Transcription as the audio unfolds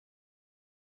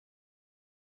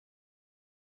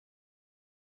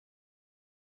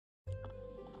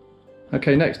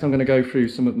Okay, next I'm going to go through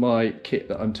some of my kit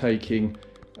that I'm taking.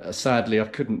 Sadly, I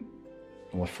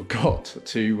forgot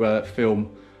to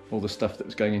film all the stuff that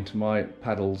was going into my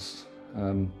paddles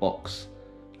box,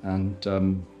 and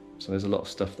so there's a lot of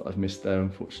stuff that I've missed there,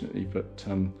 unfortunately, but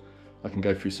I can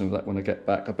go through some of that when I get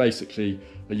back. I basically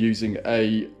are using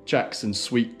a Jackson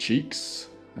Sweet Cheeks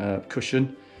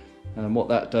cushion, and what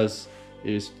that does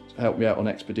is help me out on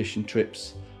expedition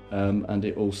trips, and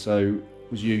it also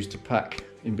was used to pack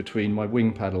in between my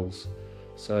wing paddles.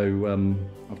 So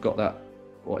I've got that.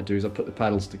 What I do is I put the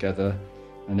paddles together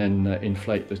and then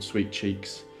inflate the Sweet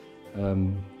Cheeks,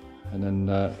 and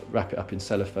then wrap it up in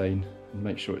cellophane and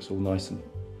make sure it's all nice and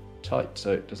tight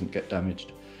so it doesn't get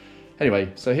damaged.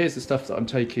 Anyway, so here's the stuff that I'm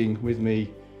taking with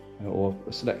me, or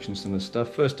a selection of some of the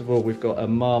stuff. First of all, we've got a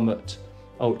Marmot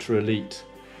Ultra Elite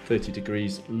 30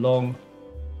 degrees long.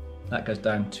 That goes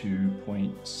down to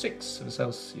 0.6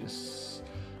 Celsius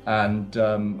and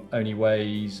only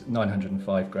weighs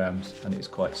 905 grams, and it's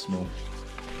quite small.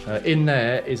 In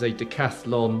there is a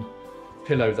Decathlon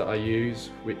pillow that I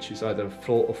use, which is either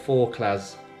a four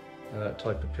class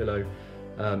type of pillow,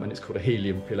 and it's called a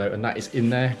helium pillow, and that is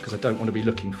in there because I don't want to be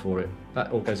looking for it.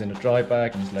 That all goes in a dry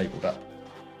bag and is labelled up.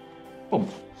 Boom.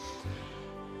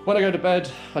 When I go to bed,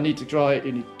 I need to dry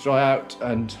out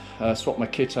and swap my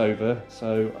kit over.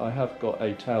 So I have got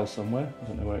a towel somewhere, I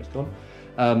don't know where it's gone,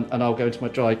 and I'll go into my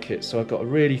dry kit. So I've got a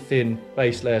really thin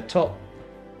base layer top,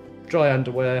 dry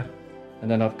underwear, and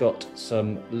then I've got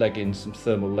some leggings, some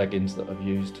thermal leggings that I've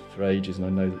used for ages, and I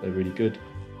know that they're really good.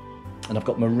 And I've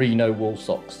got merino wool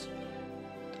socks.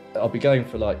 I'll be going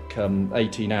for like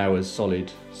 18 hours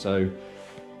solid, so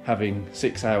having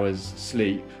 6 hours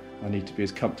sleep, I need to be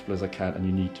as comfortable as I can, and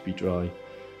you need to be dry.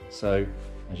 So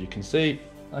as you can see,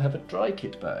 I have a dry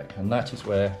kit bag, and that is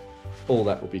where all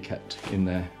that will be kept in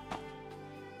there.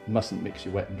 You mustn't mix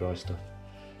your wet and dry stuff.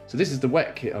 So this is the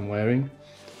wet kit I'm wearing.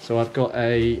 So I've got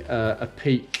a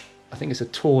Peak, I think it's a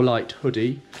Tour Light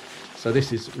hoodie. So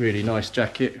this is a really nice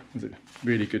jacket with a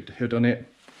really good hood on it,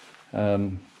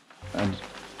 and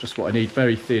just what I need,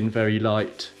 very thin, very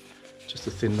light, just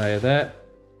a thin layer there.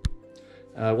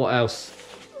 What else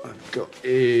I've got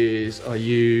is I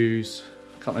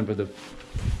can't remember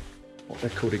what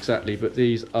they're called exactly, but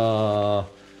these are,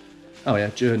 oh yeah,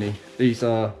 Journey. These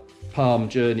are Palm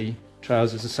Journey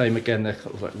trousers, the same again, they're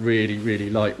kind of like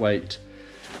really lightweight.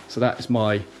 So that is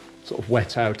my sort of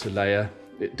wet outer layer.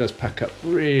 It does pack up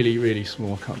really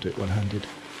small, I can't do it one-handed.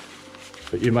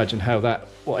 But you imagine how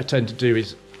what I tend to do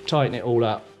is tighten it all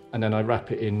up, and then I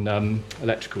wrap it in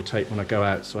electrical tape when I go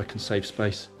out so I can save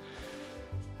space.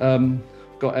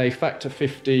 Got a Factor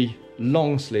 50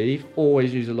 long sleeve,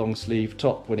 always use a long sleeve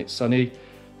top when it's sunny.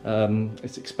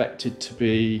 It's expected to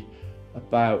be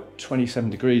about 27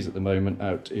 degrees at the moment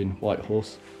out in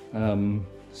Whitehorse.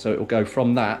 So it will go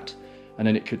from that, and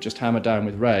then it could just hammer down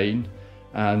with rain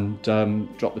and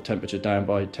drop the temperature down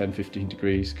by 10-15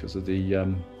 degrees because of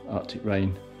the Arctic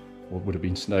rain, or would have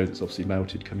been snow that's obviously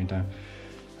melted coming down.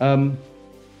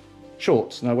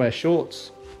 Shorts, and I wear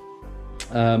shorts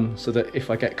so that if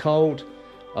I get cold,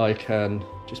 I can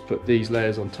just put these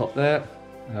layers on top there.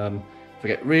 If I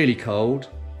get really cold,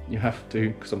 you have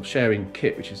to, because I'm sharing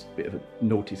kit, which is a bit of a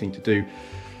naughty thing to do,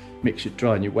 mix your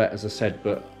dry and your wet, as I said,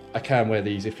 but I can wear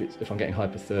these if I'm getting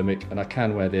hypothermic, and I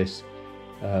can wear this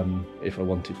if I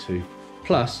wanted to.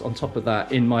 Plus, on top of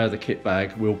that, in my other kit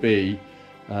bag will be,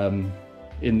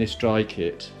 in this dry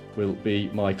kit, will be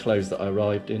my clothes that I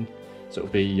arrived in. So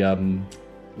it'll be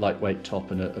lightweight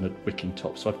top and a wicking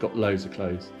top. So I've got loads of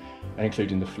clothes,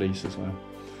 including the fleece as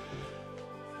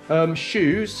well.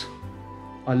 Shoes,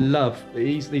 I love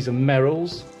these. These are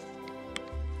Merrells.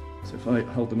 So if I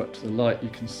hold them up to the light, you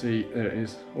can see there it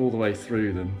is all the way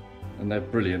through them, and they're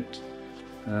brilliant.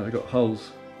 They've got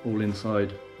holes all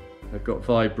inside. They've got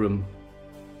Vibram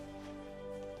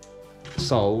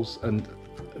soles, and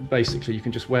basically you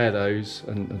can just wear those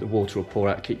and the water will pour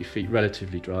out, keep your feet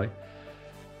relatively dry.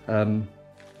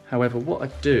 However, what I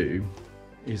do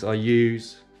is I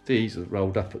use, these are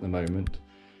rolled up at the moment,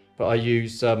 but I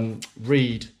use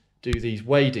Reed do these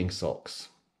wading socks,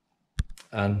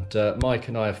 and Mike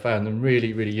and I have found them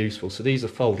really useful. So these are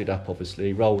folded up,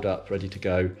 obviously, rolled up, ready to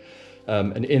go,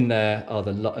 and in there are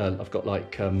I've got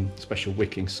like special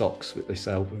wicking socks that they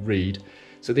sell with Reed.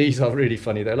 So these are really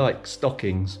funny. They're like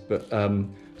stockings, but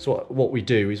so what we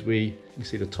do is you can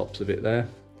see the tops of it there.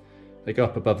 They go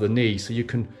up above the knee, so you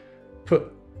can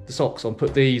put the socks on,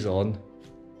 put these on,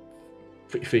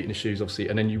 put your feet in the shoes, obviously,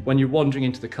 and then when you're wandering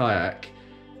into the kayak,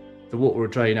 the water will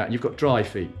drain out and you've got dry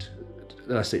feet.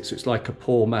 That's it. So it's like a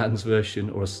poor man's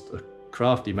version, or a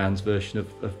crafty man's version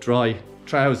of dry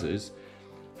trousers.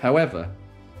 However,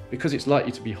 because it's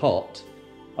likely to be hot,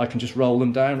 I can just roll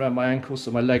them down around my ankles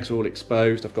so my legs are all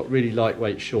exposed. I've got really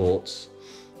lightweight shorts.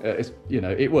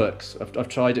 It works. I've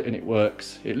tried it and it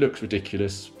works. It looks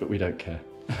ridiculous, but we don't care.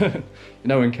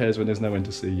 No one cares when there's no one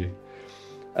to see you.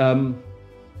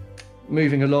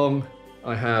 Moving along,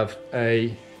 I have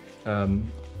a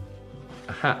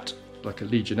hat, like a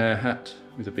Legionnaire hat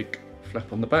with a big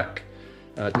flap on the back,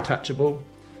 detachable,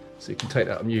 so you can take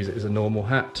that and use it as a normal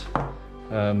hat.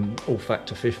 All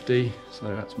factor 50,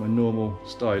 so that's my normal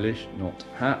stylish not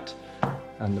hat,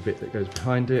 and the bit that goes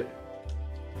behind it.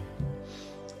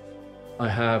 I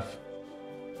have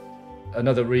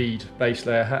another Reed base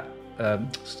layer hat,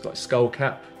 it's like skull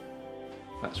cap.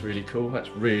 That's really cool, that's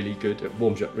really good, it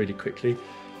warms you up really quickly.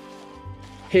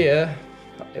 Here,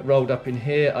 rolled up in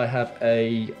here, I have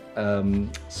a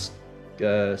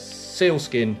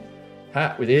sealskin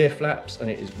hat with ear flaps, and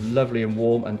it is lovely and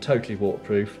warm and totally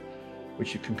waterproof,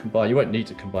 which you can combine. You won't need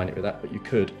to combine it with that, but you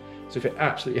could. So if it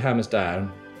absolutely hammers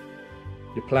down,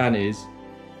 your plan is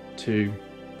to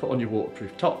put on your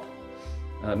waterproof top,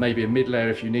 maybe a mid layer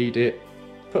if you need it,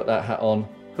 put that hat on,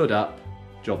 hood up,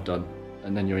 job done,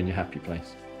 and then you're in your happy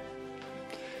place.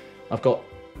 I've got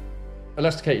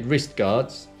elasticated wrist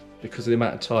guards because of the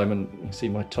amount of time, and you can see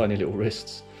my tiny little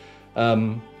wrists.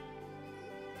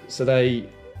 So they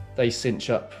cinch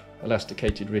up,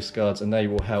 elasticated wrist guards, and they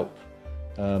will help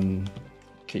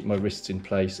keep my wrists in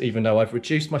place. Even though I've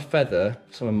reduced my feather,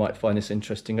 someone might find this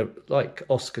interesting, like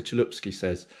Oscar Chalupsky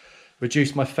says,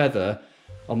 reduced my feather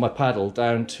on my paddle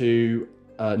down to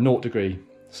 0 degree.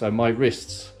 So my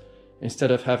wrists,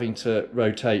 instead of having to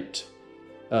rotate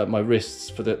my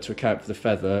wrists to account for the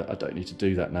feather, I don't need to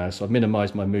do that now, so I've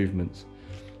minimised my movements.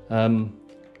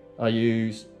 I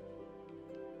use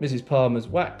Mrs. Palmer's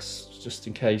wax, just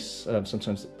in case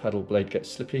sometimes the paddle blade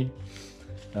gets slippy.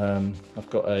 I've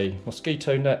got a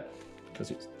mosquito net,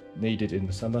 because it's needed in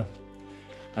the summer.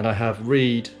 And I have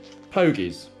Reed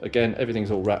pogies. Again,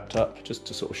 everything's all wrapped up, just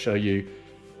to sort of show you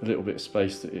a little bit of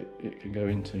space that it can go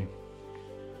into.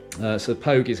 So the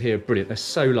pogies here are brilliant. They're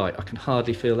so light, I can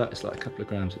hardly feel that. It's like a couple of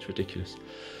grams, it's ridiculous.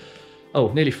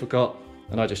 Oh, nearly forgot,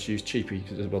 and I just used cheapy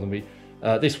because it doesn't bother me.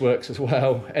 This works as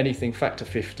well, anything factor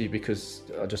 50, because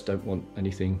I just don't want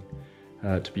anything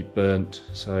to be burnt.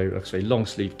 So like I say, long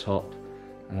sleeve top,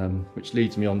 which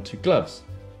leads me on to gloves.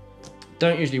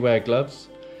 Don't usually wear gloves.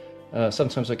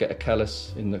 Sometimes I get a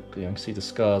callus in the, you can see the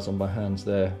scars on my hands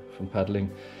there from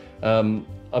paddling.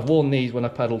 I've worn these when I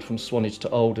paddled from Swanage to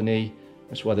Alderney.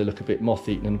 That's why they look a bit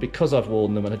moth-eaten, and because I've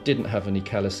worn them and I didn't have any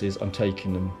calluses, I'm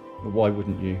taking them. Why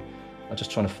wouldn't you? I'm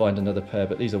just trying to find another pair,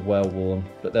 but these are well worn.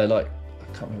 But they're like, I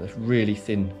can't remember, they're really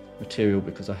thin material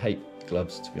because I hate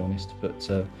gloves, to be honest, but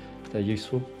they're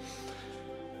useful.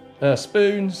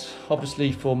 Spoons,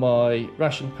 obviously for my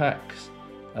ration packs,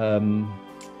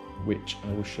 which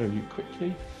I will show you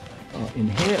quickly, are in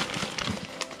here.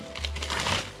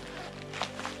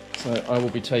 So I will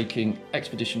be taking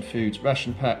Expedition Foods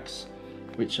ration packs,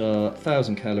 which are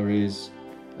 1,000 calories.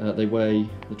 They weigh,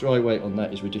 the dry weight on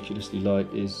that is ridiculously light,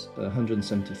 is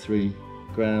 173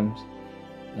 grams,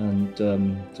 and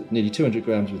nearly 200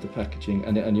 grams with the packaging,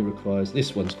 and it only requires,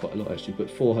 this one's quite a lot actually, but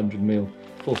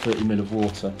 430 ml of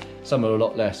water. Some are a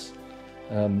lot less,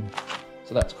 so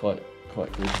that's quite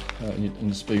good,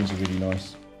 and the spoons are really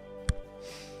nice.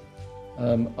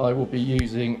 I will be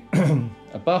using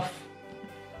a buff,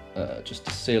 just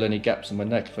to seal any gaps in my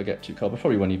neck if I get too cold. I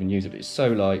probably won't even use it, but it's so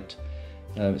light.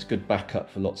 It's good backup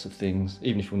for lots of things,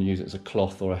 even if you want to use it as a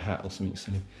cloth or a hat or something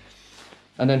silly.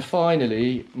 And then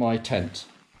finally, my tent.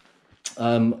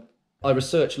 I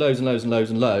researched loads and loads and loads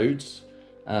and loads,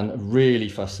 and really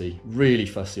fussy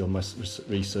on my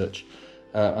research.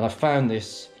 And I found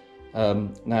this.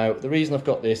 Now, the reason I've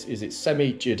got this is it's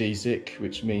semi-geodesic,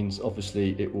 which means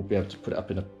obviously it will be able to put it up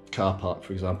in a car park,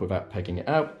 for example, without pegging it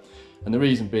out. And the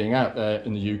reason being, out there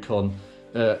in the Yukon,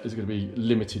 there's going to be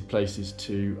limited places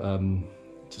to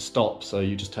stop, so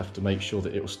you just have to make sure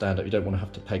that it will stand up. You don't want to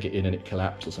have to peg it in and it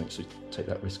collapse or something, so you take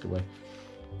that risk away.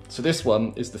 So this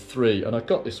one is the 3, and I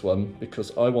got this one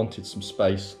because I wanted some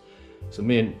space. So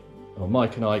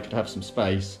Mike and I could have some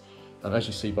space, and as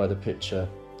you see by the picture,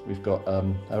 we've got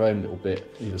our own little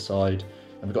bit either side,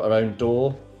 and we've got our own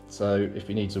door, so if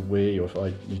he needs a wee or if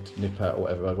I need to nip out or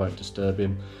whatever, I won't disturb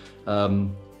him.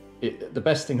 The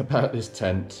best thing about this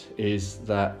tent is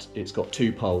that it's got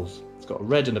 2 poles. It's got a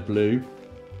red and a blue,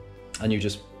 and you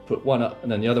just put one up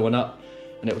and then the other one up,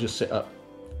 and it will just sit up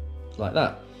like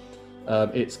that.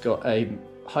 It's got a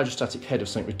hydrostatic head of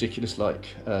something ridiculous like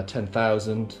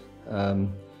 10,000.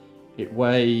 It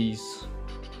weighs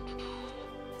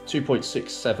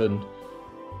 2.67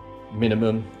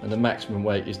 minimum, and the maximum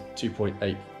weight is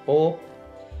 2.8 4,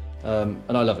 and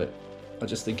I love it. I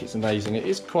just think it's amazing. It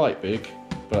is quite big,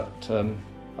 but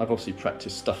I've obviously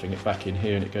practiced stuffing it back in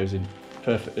here and it goes in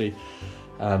perfectly.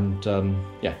 And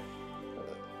yeah,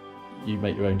 you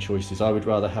make your own choices. I would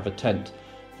rather have a tent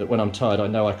that when I'm tired I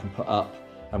know I can put up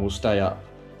and will stay up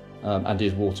and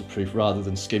is waterproof, rather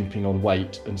than skimping on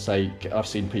weight. And say, I've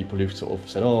seen people who've sort of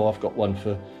said, oh, I've got one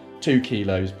for 2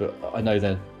 kilos, but I know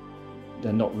they're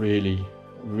not really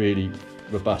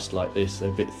robust like this. They're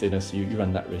a bit thinner, so you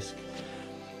run that risk.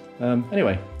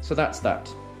 Anyway, so that's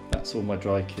all my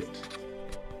dry kit.